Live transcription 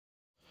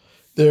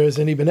There is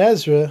an Ibn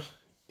Ezra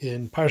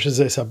in Parshas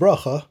Zos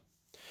HaBracha.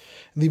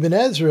 The Ibn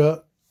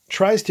Ezra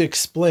tries to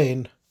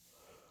explain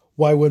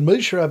why when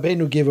Moshe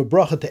Rabbeinu gave a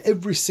bracha to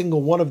every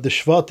single one of the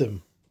Shvatim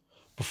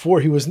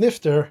before he was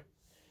Nifter,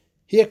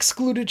 he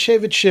excluded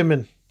Shevet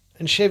Shimon,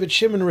 and Shevet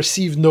Shimon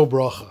received no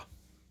bracha.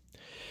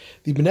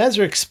 The Ibn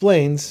Ezra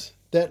explains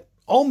that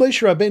all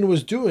Moshe Rabbeinu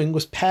was doing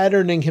was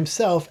patterning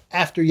himself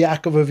after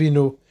Yaakov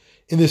Avinu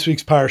in this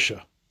week's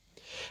Parsha.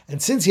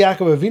 And since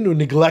Yaakov Avinu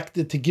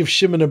neglected to give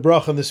Shimon a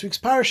bracha in this week's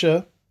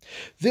Parsha,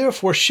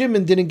 therefore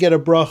Shimon didn't get a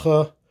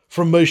bracha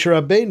from Moshe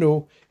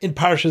Rabbeinu in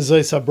Parsha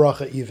Zos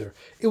HaBracha either.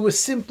 It was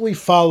simply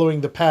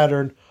following the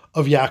pattern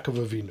of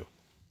Yaakov Avinu.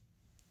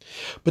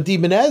 But the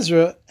Ibn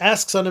Ezra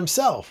asks on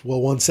himself,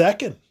 well, one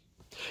second.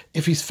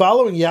 If he's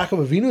following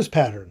Yaakov Avinu's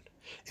pattern,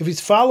 if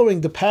he's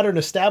following the pattern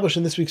established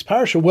in this week's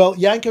Parsha, well,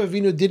 Yaakov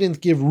Avinu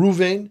didn't give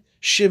Ruvain,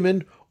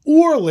 Shimon,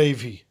 or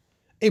Levi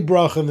a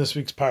bracha in this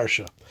week's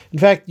Parsha. In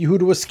fact,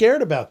 Yehuda was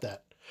scared about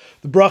that.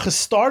 The bracha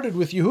started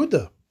with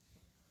Yehuda.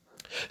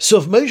 So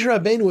if Moshe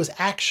Rabbeinu was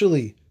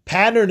actually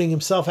patterning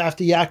himself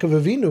after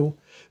Yaakov Avinu,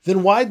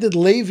 then why did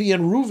Levi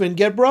and Reuven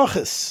get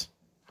brachas?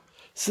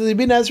 So the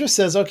Ibn Ezra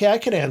says, okay, I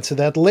can answer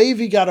that.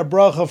 Levi got a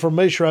bracha from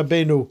Moshe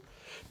Rabbeinu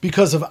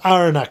because of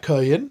Aaron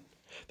HaKohen,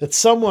 that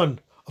someone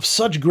of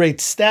such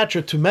great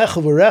stature,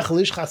 Tumecha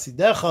v'rechel ish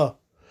chasidecha,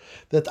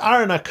 that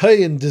Aaron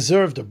HaKohen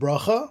deserved a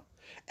bracha,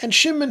 and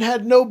Shimon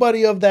had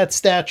nobody of that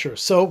stature,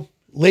 so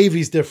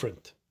Levi's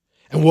different.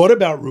 And what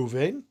about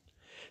Reuven?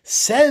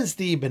 Says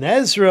the Ibn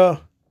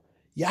Ezra,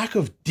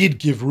 Yaakov did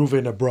give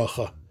Reuven a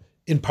bracha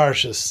in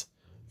Parshas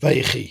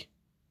Vayechi.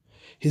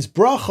 His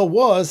bracha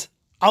was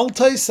Al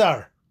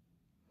Taisar.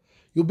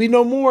 You'll be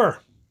no more,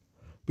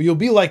 but you'll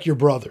be like your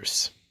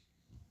brothers.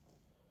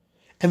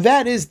 And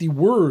that is the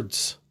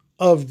words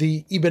of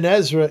the Ibn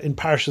Ezra in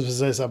Parshas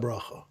Zos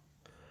HaBracha.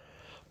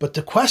 But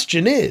the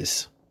question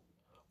is,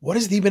 what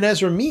does the Ibn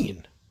Ezra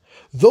mean?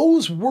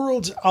 Those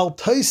words Al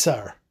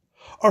Taisar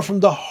are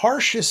from the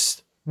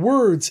harshest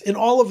words in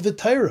all of the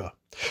Torah.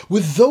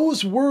 With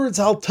those words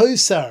Al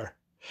Taisar,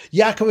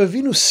 Yaakov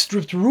Avinu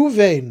stripped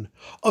Reuven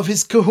of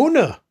his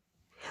kahuna.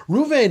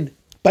 Reuven,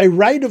 by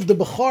right of the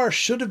Bechar,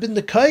 should have been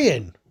the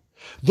Kayin.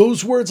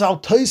 Those words Al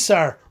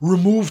Taisar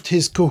removed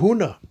his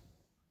kahuna.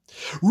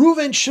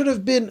 Reuven should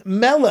have been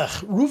Melech.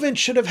 Reuven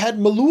should have had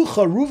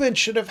Melucha. Reuven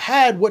should have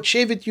had what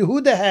Shevet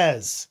Yehuda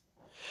has.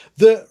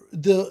 The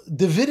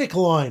Davidic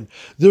line,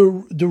 the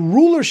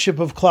rulership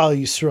of Klal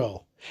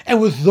Yisrael. And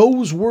with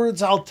those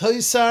words Al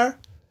Taisar,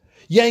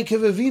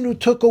 Yaakov Avinu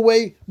took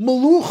away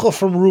Melucha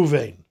from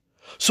Reuven.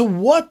 So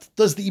what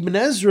does the Ibn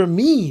Ezra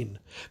mean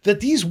that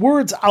these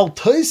words Al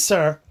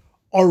Taisar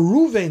are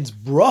Reuven's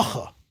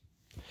bracha?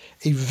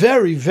 A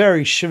very,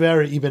 very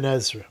shver Ibn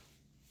Ezra.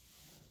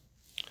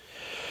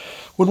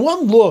 When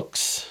one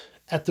looks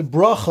at the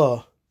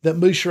bracha that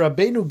Moshe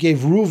Rabbeinu gave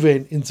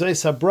Reuven in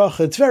Zos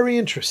HaBracha, it's very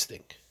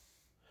interesting.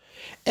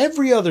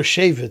 Every other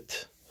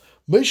shevet,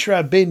 Moshe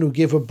Rabbeinu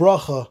gave a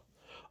bracha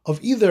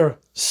of either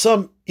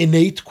some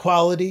innate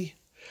quality,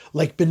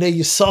 like Bnei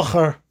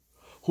Yisachar,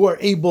 who are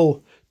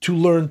able to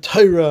learn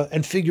Torah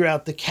and figure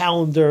out the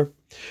calendar,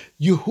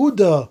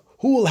 Yehuda,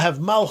 who will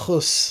have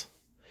Malchus,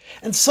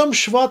 and some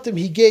Shvatim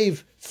he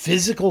gave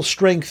physical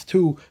strength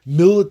to,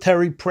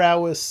 military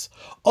prowess.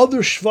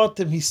 Other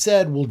Shvatim, he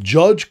said, will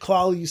judge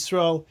Klal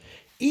Yisrael.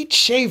 Each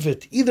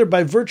shevet, either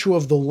by virtue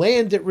of the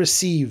land it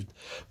received,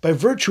 by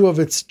virtue of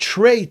its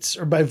traits,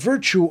 or by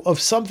virtue of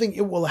something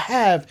it will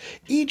have,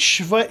 each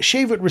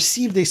shevet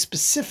received a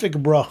specific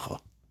bracha.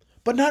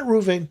 But not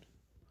Reuven.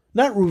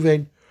 Not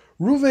Reuven.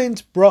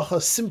 Reuven's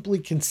bracha simply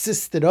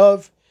consisted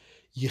of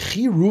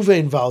Yechi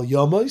Reuven val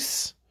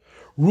Yamos.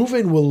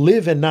 Reuven will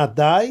live and not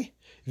die.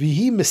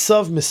 Vihi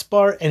misav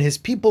mispar, and his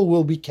people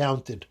will be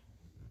counted.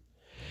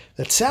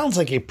 That sounds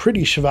like a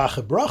pretty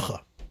shvacha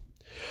bracha.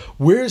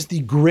 Where's the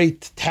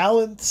great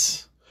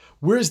talents?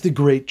 Where's the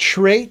great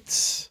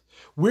traits?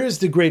 Where's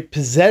the great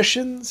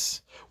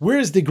possessions?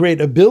 Where's the great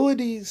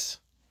abilities?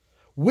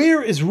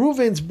 Where is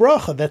Reuven's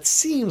bracha? That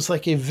seems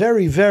like a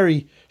very,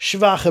 very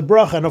shvacha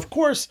bracha. And of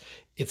course,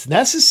 it's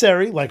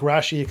necessary, like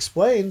Rashi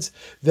explains,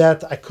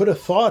 that I could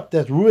have thought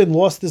that Reuven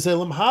lost his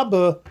Elam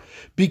Haba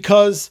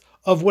because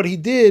of what he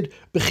did,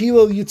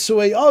 Bechilal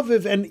Yitzuei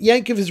Aviv, and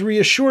Yankov is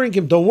reassuring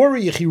him, don't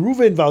worry, Yechi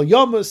Reuven val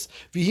Yamas,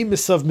 Vihi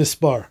Misav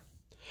Mispar.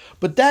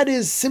 But that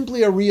is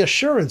simply a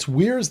reassurance.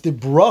 Where's the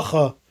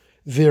bracha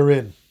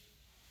therein?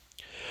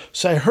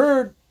 So I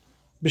heard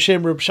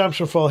B'Shem Reb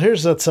Shamshon Falher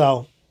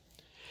Zatzal,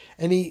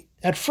 and he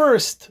at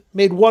first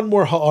made one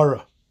more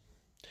ha'ara,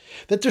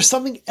 that there's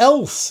something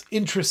else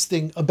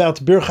interesting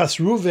about Birchas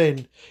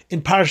Reuven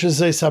in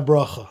Parshas Zos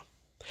HaBracha,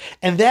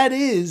 and that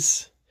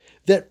is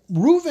that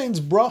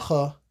Reuven's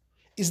bracha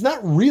is not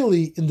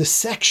really in the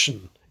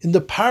section, in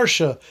the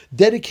parsha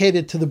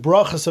dedicated to the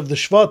brachas of the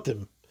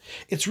Shvatim.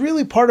 It's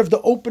really part of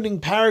the opening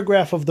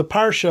paragraph of the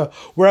parsha,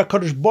 where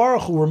HaKadosh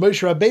Baruch Hu, where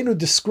Moshe Rabbeinu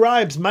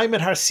describes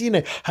Maimed Har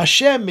Sinai,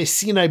 Hashem me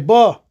Sinai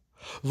ba,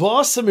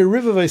 v'asa me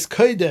rivavais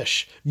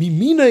kodesh,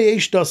 mimina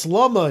yesh das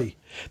lamai,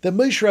 that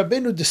Moshe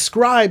Rabbeinu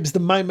describes the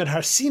Maimed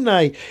Har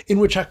Sinai, in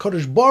which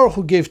HaKadosh Baruch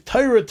Hu gave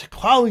Torah to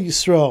Klal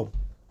Yisrael.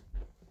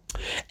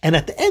 And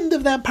at the end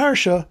of that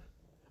parsha,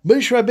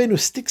 Moshe Rabbeinu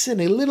sticks in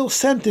a little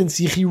sentence,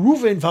 Yechi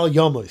Ruven Val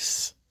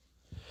Yamos.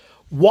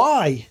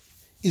 Why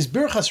is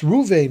Birchas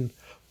Ruven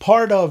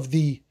part of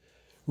the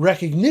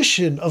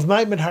recognition of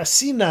Maimed Har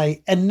Sinai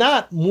and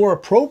not more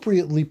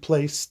appropriately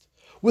placed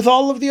with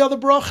all of the other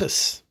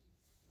brachas?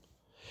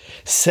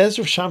 Says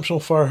Rav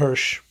Shamshon Far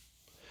Hirsch,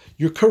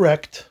 you're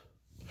correct.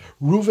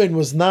 Ruven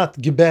was not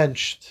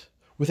gebenched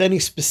with any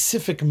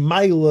specific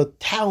maila,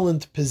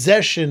 talent,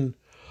 possession,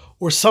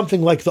 or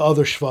something like the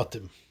other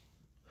Shvatim.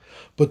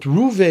 But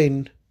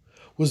Ruven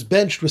was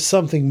benched with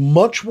something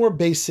much more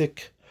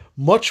basic,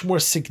 much more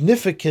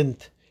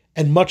significant,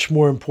 and much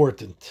more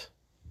important.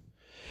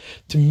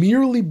 To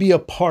merely be a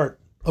part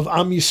of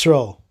Am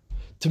Yisrael,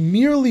 to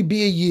merely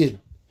be a Yid,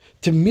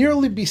 to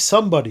merely be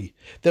somebody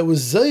that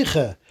was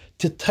Zeicha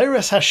to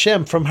Teres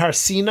Hashem from Har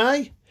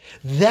Sinai,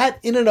 that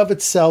in and of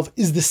itself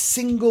is the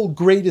single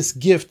greatest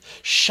gift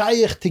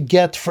Shaykh to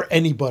get for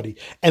anybody.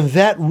 And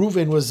that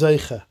Ruven was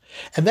Zeicha.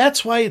 And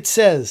that's why it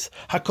says,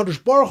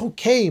 HaKadosh Baruch Hu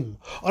came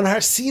on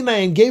Har Sinai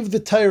and gave the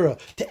Torah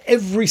to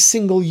every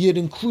single Yid,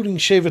 including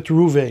Shevet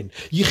Ruven.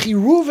 Yechi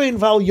Ruven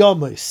Val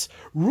Yamos.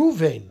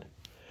 Ruven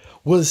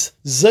was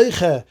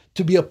Zeicha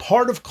to be a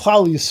part of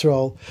Klal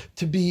Yisrael,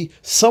 to be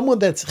someone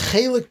that's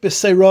Chelik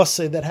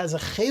B'Seirase, that has a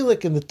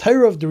Chelik in the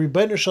Torah of the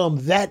Rebbeinu Shalom.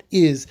 That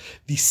is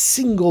the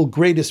single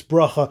greatest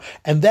bracha,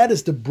 and that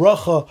is the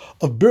bracha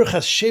of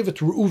Birchas Shevet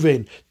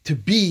Reuven, to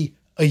be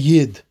a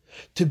Yid.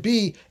 To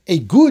be a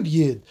good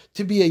Yid,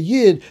 to be a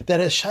Yid that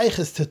has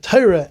shaykhs to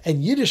Torah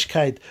and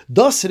Yiddishkeit,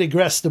 thus it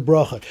regress the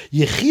bracha.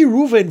 Yechi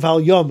Ruven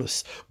Val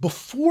Yamos.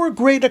 Before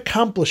great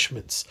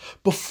accomplishments,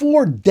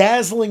 before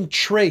dazzling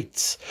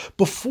traits,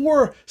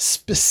 before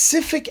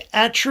specific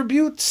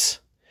attributes,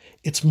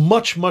 it's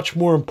much, much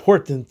more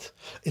important.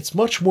 It's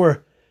much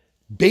more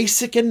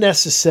basic and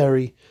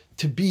necessary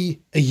to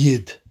be a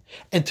Yid.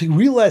 And to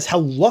realize how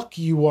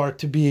lucky you are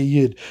to be a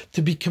Yid,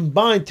 to be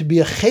combined, to be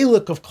a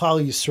chelik of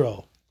Klal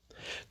Yisrael.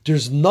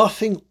 There's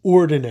nothing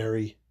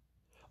ordinary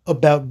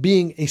about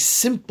being a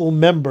simple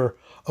member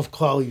of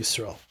Klal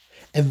Yisrael.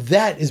 And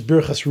that is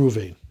Birchas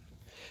Ruven.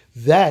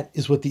 That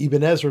is what the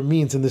Ibn Ezra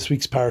means in this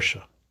week's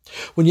parsha.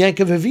 When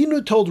Yaakov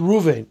Avinu told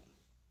Ruven,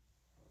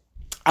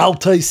 Al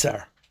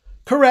Taisar,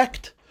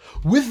 correct.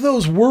 With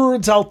those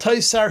words, Al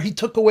Taisar, he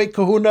took away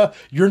kahuna,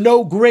 you're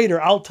no greater.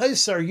 Al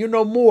Taisar, you're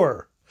no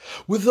more.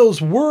 With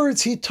those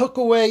words, he took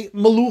away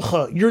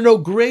Melucha, you're no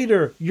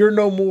greater, you're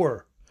no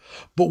more.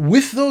 But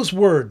with those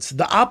words,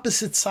 the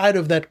opposite side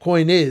of that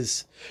coin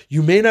is,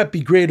 you may not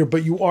be greater,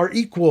 but you are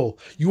equal.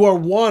 You are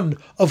one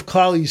of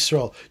Klal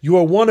Yisrael. You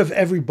are one of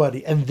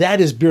everybody. And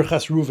that is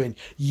Birchas Ruven.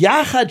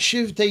 Yachad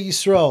Shivtei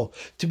Yisrael.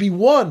 To be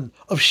one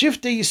of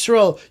Shivtei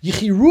Yisrael.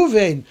 Yechi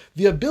Ruven.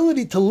 The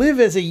ability to live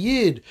as a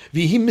Yid.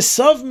 Vihi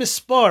Misav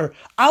Mispar.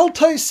 Al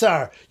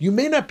Taisar. You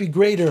may not be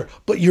greater,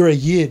 but you're a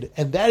Yid.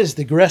 And that is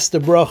the Gresta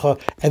Bracha.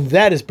 And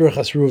that is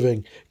Birchas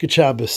Ruven. Good Shabbos.